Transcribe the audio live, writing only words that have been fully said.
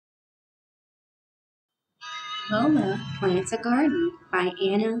Lola Plants a Garden by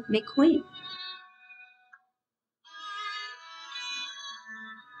Anna McQueen.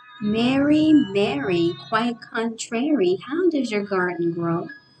 Mary, Mary, quite contrary, how does your garden grow?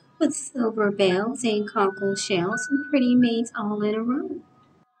 With silver bells and cockle shells and pretty maids all in a row.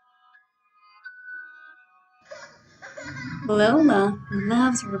 Lola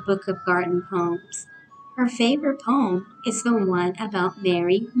loves her book of garden poems. Her favorite poem is the one about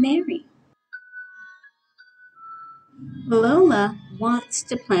Mary, Mary. Lola wants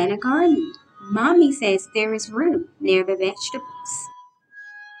to plant a garden. Mommy says there is room near the vegetables.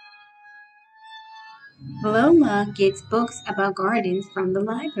 Lola gets books about gardens from the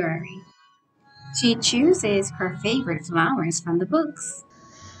library. She chooses her favorite flowers from the books.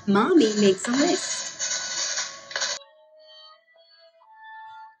 Mommy makes a list.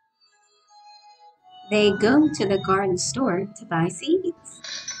 They go to the garden store to buy seeds.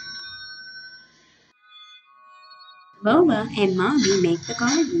 Lola and Mommy make the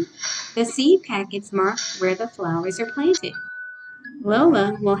garden. The seed packets mark where the flowers are planted.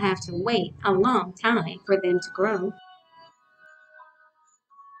 Lola will have to wait a long time for them to grow.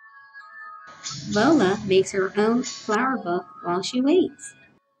 Lola makes her own flower book while she waits.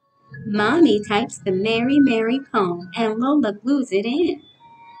 Mommy types the Mary Mary poem and Lola glues it in.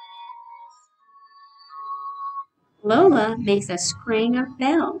 Lola makes a string of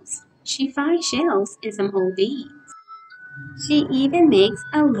bells. She finds shells and some old beads. She even makes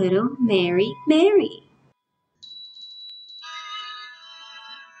a little Mary Mary.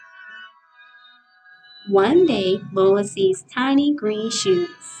 One day, Lola sees tiny green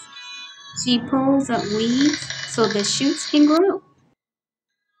shoots. She pulls up weeds so the shoots can grow.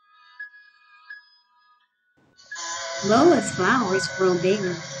 Lola's flowers grow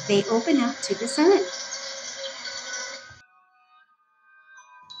bigger. They open up to the sun.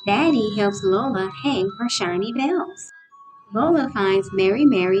 Daddy helps Lola hang her shiny bells. Lola finds Mary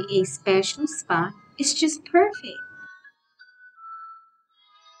Mary a special spot. It's just perfect.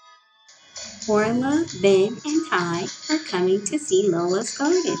 Orla, Ben, and Ty are coming to see Lola's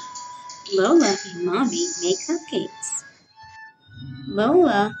garden. Lola and Mommy make cupcakes.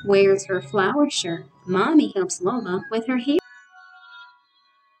 Lola wears her flower shirt. Mommy helps Lola with her hair.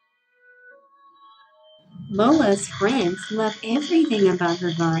 Lola's friends love everything about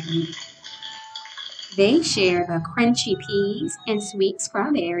her garden. They share the crunchy peas and sweet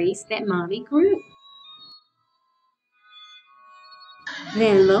strawberries that Mommy grew.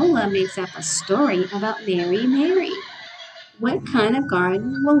 Then Lola makes up a story about Mary Mary. What kind of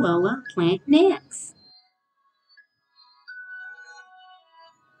garden will Lola plant next?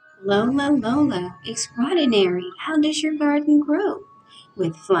 Lola, Lola, extraordinary, how does your garden grow?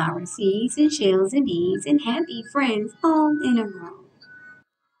 With flower seeds and shells and beads and happy friends all in a row.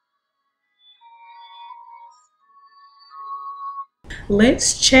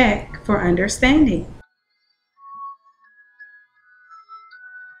 Let's check for understanding.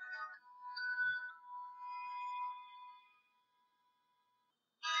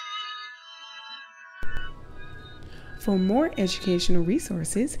 For more educational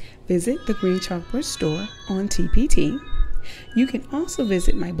resources, visit the Green Chalkboard store on TPT. You can also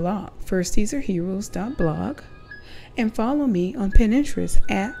visit my blog, firstteaserheroes.blog, and follow me on Pinterest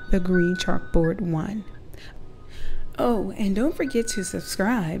at the Green Chalkboard 1. Oh, and don't forget to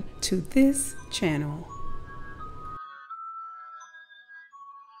subscribe to this channel.